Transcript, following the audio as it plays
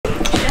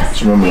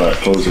Just remember that.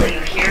 Close it.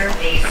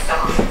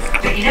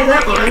 But you know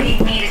what? You don't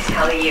need me to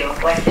tell you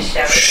what the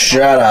show is.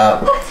 Shut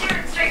up. Let's hear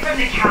it straight from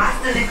the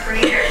cast and the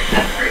creators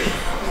of Free.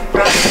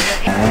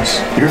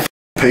 Your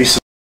face.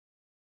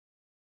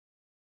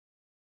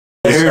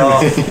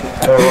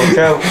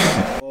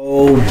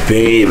 Oh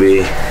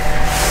baby.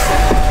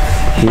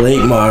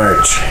 Late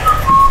March.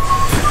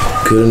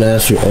 Couldn't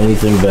ask for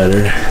anything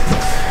better.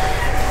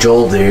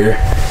 Joel deer.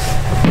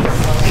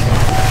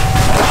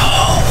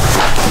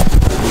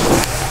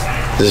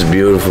 This is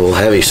beautiful.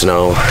 Heavy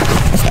snow.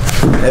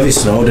 Heavy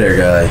snow there,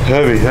 guy.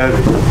 Heavy,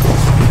 heavy.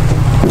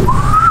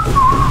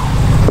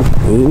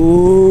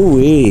 Ooh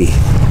wee.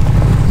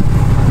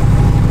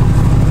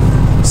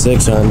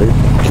 600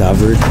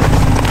 covered.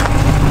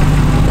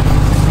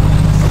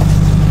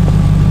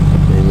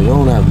 And we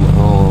don't have.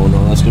 Oh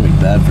no, that's gonna be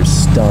bad for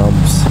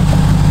stumps.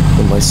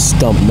 And my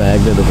stump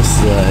magnet of a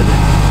sled.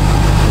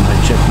 And my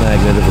chick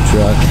magnet of a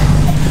truck.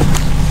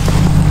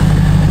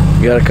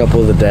 We got a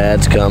couple of the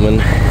dads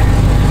coming.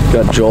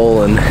 Got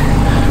Joel and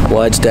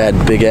White's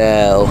dad, Big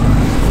Al.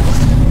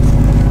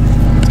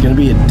 It's gonna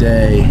be a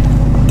day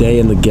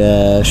in the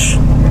gash.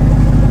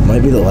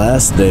 Might be the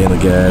last day in the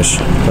gash.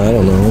 I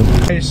don't know.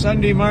 Hey,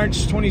 Sunday,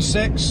 March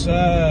 26th.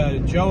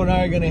 Joe and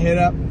I are gonna hit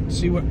up,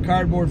 see what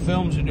Cardboard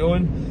Films are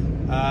doing.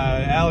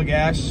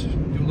 Allagash,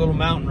 do a little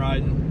mountain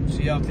riding,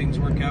 see how things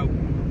work out.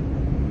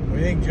 What do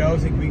you think, Joe?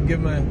 Think we can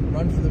give them a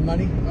run for the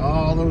money?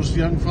 Oh, those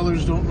young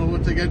fellers don't know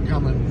what they get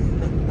coming.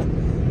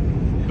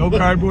 Go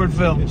Cardboard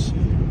Films.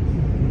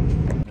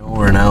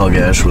 We're in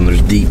Allagash when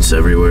there's deets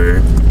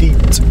everywhere.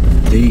 Deets.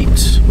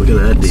 Look at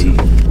that deet.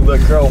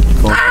 Look at that girl.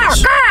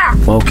 Focus.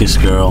 Focus,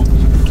 girl.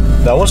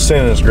 That one's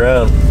standing his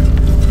ground.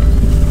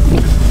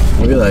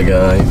 Look at that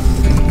guy.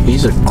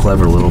 He's a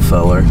clever little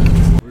feller.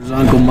 Where's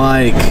Uncle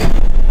Mike?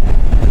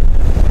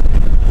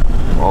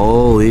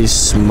 Holy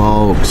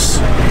smokes.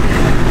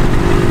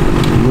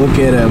 Look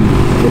at him.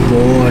 Good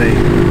boy.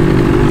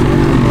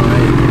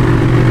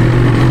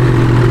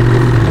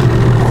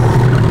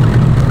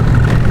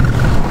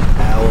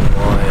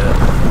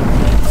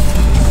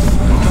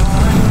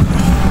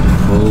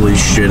 Holy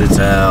shit, it's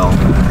Al.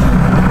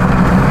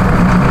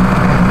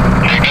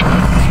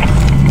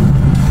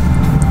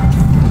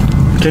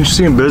 Can't you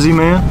see him busy,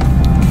 man?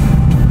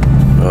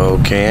 Oh,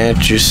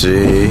 can't you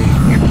see?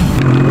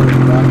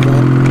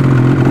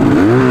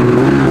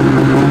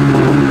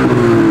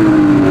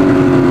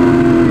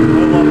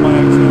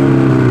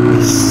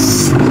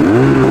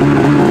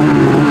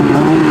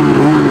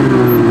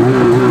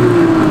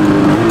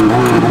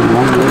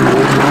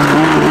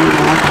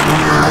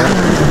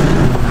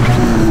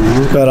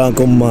 Got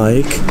Uncle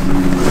Mike.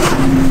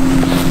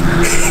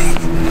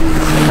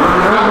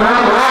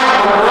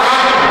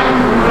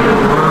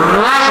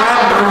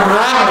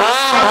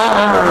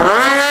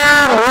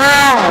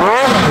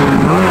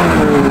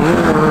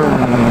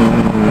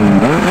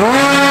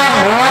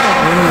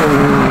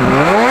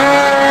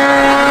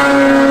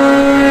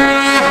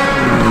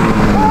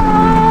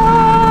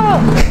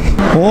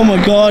 Oh my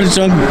God, it's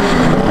Uncle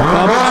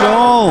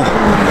Joel.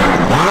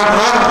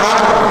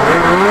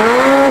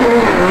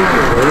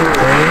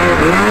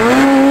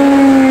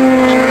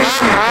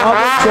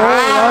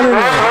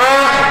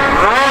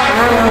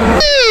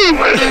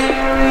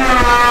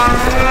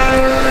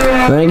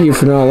 Thank you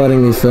for not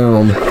letting me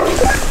film.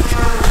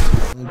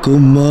 Uncle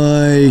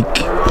Mike.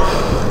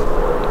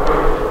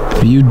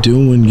 What are you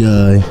doing,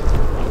 guy?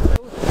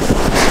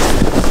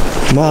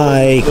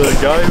 Mike. The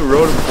guy who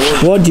rode him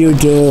forward. What'd you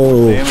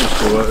do? Damage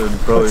to it and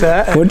probably. What's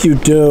that? What'd you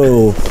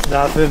do?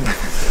 Nothing.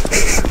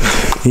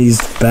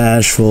 He's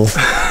bashful.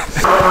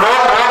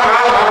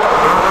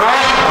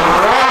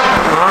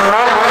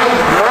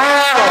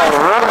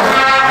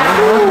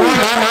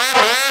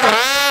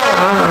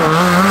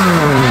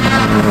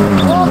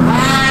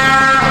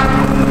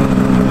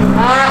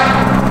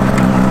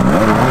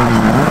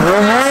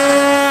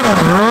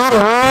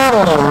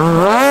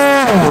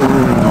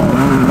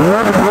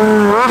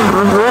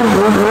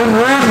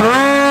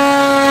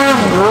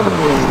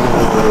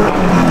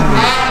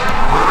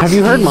 Have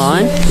you heard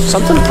mine?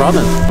 Something from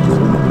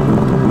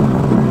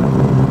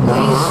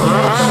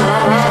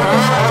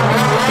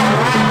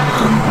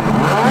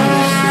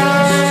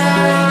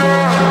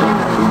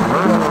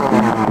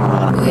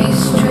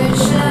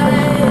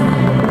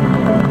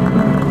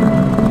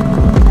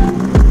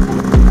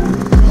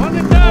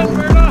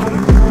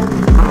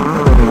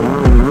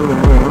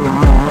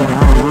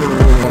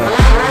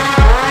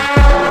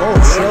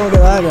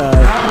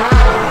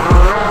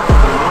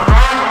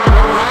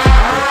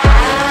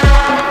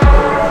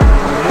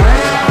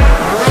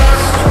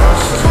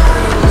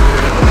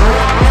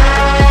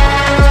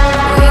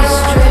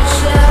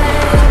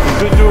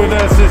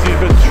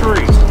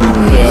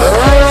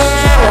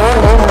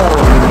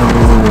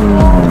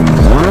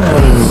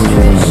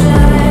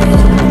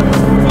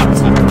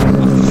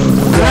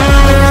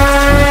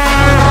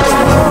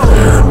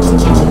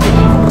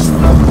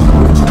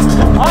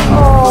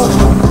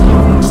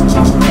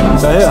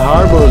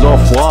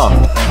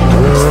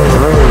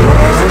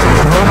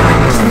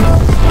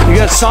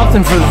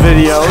something for the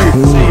video.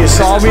 You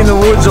saw me in the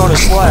woods on a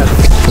sled.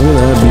 Look at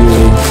that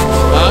beauty.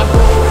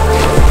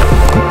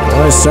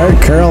 Oh, I started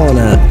curling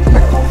it.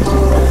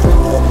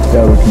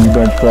 Yeah, but can you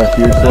bench press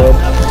your sled?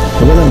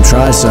 Look at them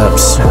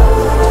triceps.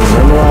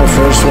 Remember when I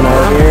first went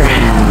out here?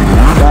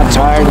 Got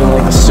tired in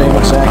like the same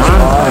exact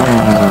spot.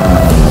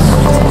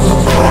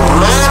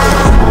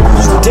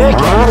 Dick!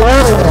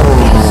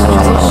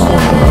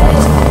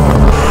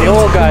 The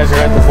old guys are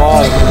at the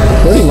bottom.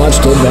 Pretty much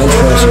did bench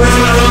press.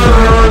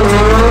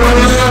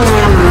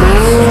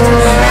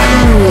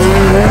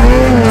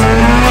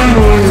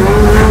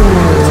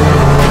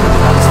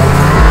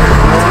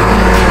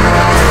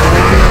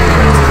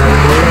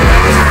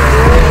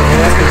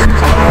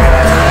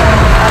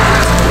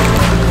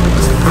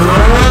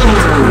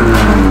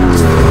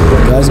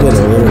 Guys getting a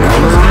little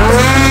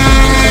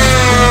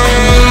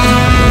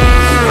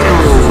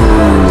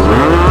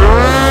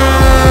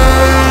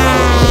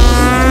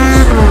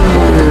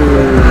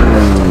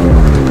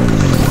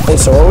Hey,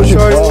 so what was your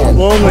plan?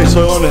 Lonely,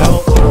 so I wanted to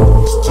help.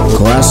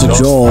 Classic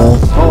Joel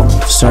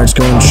starts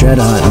going shed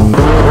hunting.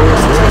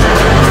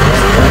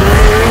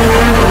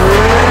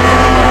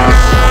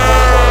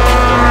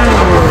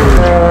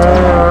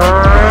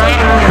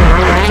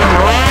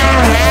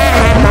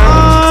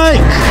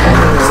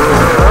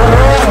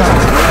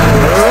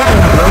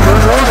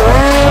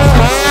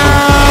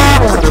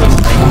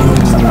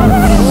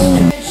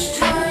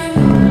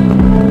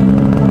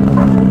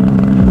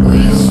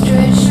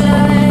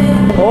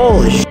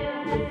 Holy shit.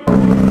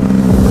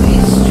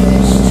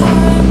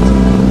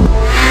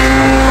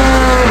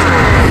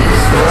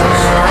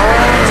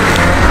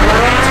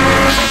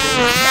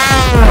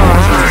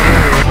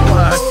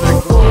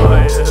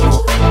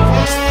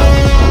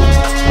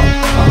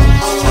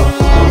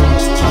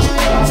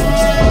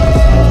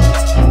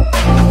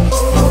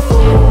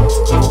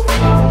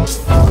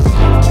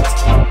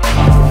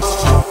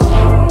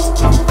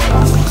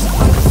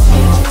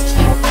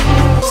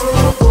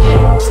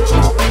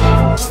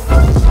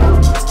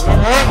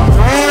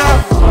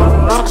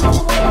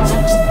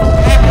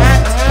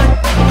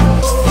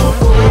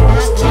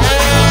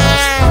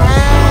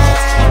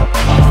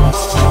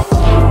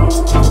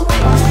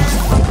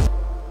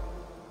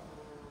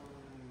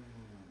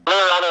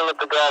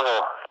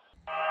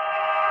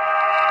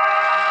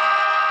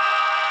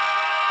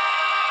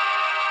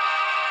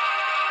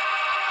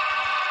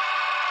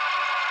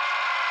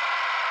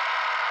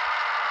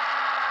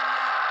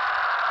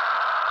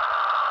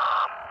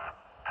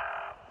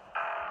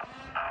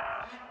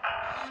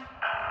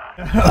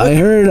 I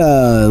heard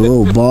a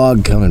little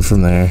bog coming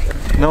from there.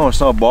 No, it's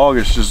not bog,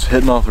 it's just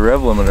hitting off the rev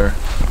limiter.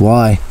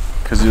 Why?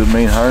 Because the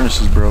main harness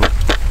is broke.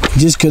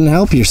 You just couldn't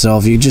help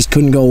yourself. You just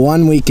couldn't go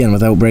one weekend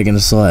without breaking a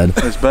sled.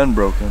 It's been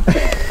broken.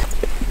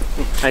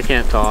 I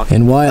can't talk.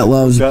 And Wyatt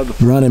loves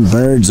running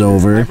birds I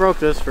over. broke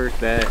this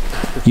first day.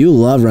 You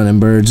love running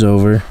birds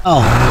over.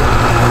 Oh,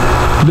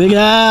 Big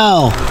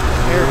Al!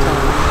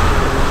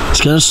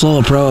 It's got a slow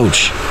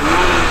approach.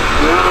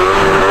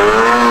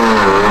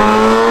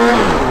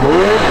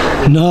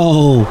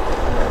 No.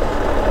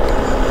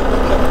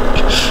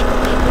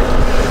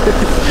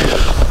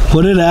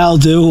 What did Al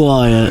do,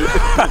 Wyatt? You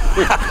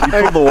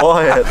pulled the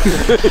Wyatt.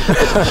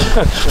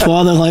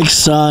 Father like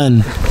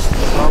son.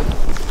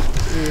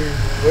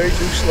 Way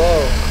too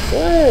slow.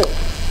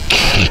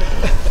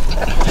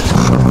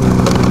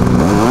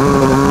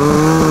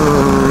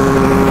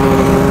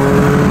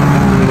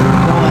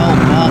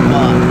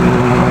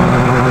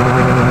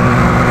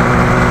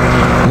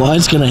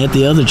 Wyatt's gonna hit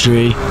the other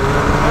tree.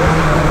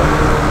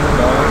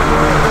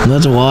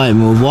 That's a Wyatt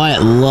move.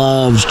 Wyatt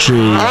loves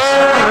trees.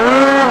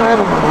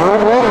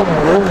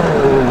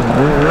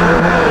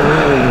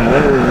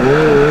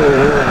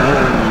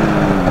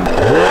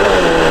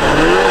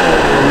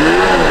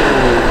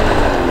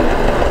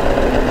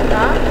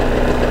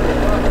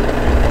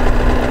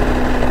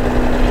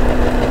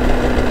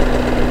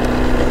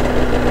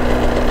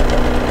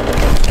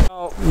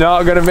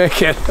 Not gonna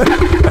make it.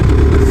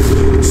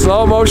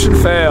 Slow motion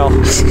fail.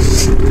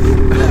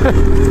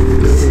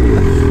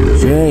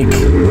 Jake,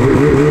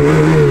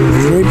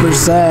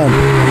 3%.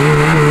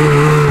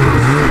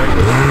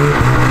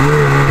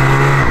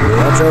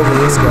 Watch over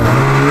this guy.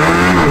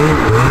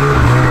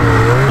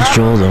 What's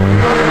Joel doing?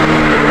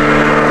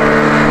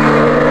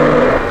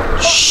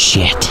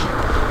 Shit. I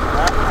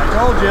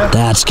told you.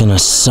 That's gonna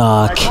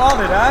suck. I called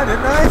it,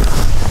 didn't I?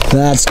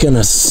 That's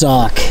gonna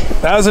suck.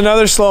 That was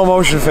another slow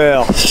motion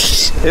fail.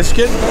 It's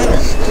getting better.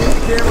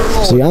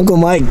 See, Uncle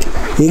Mike,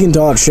 he can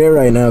talk shit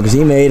right now because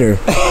he made her.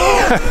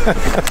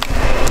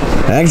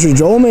 Actually,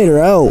 Joel made her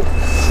out.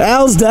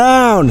 Al's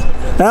down!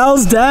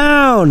 Al's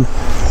down!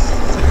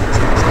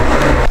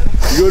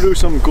 You go do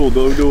something cool,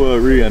 go do a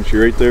re-entry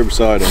right there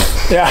beside him.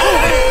 Yeah.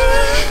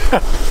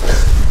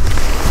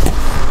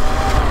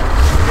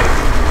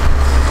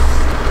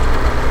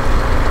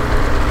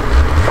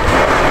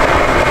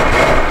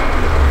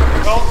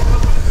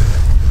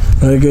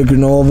 A good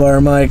granola bar,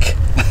 Mike.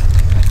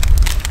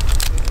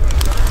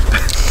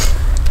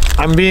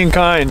 I'm being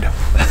kind.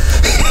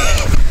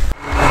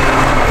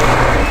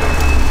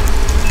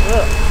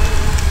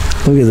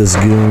 Look at this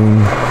goon.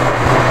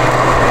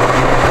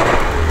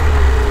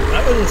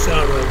 That doesn't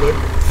sound real good.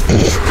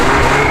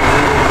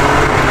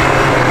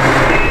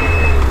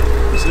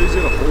 So he's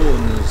got a hole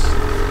in his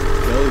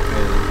belly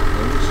pan.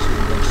 It's just a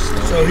bunch of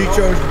snow. So he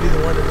chose to be the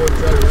one to go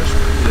try to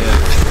rescue. Yeah.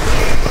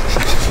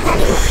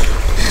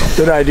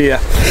 Good idea.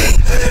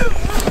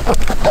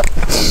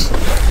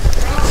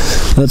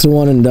 That's a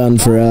one and done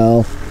for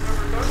Al.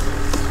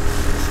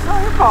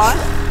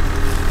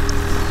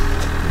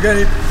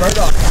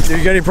 You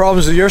got any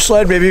problems with your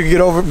sled? Maybe you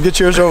can get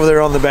yours over there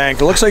on the bank.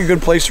 It looks like a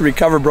good place to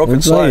recover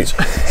broken sleds.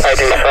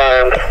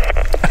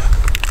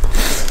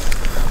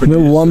 I'm at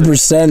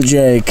 1%,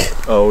 Jake.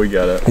 Oh, we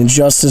got it.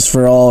 Injustice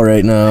for all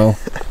right now.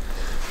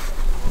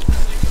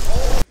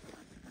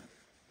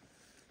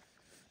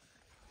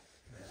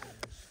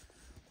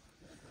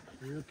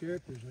 Real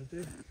characters, aren't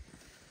they?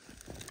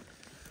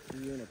 The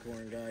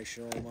unicorn guy,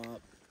 show him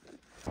up.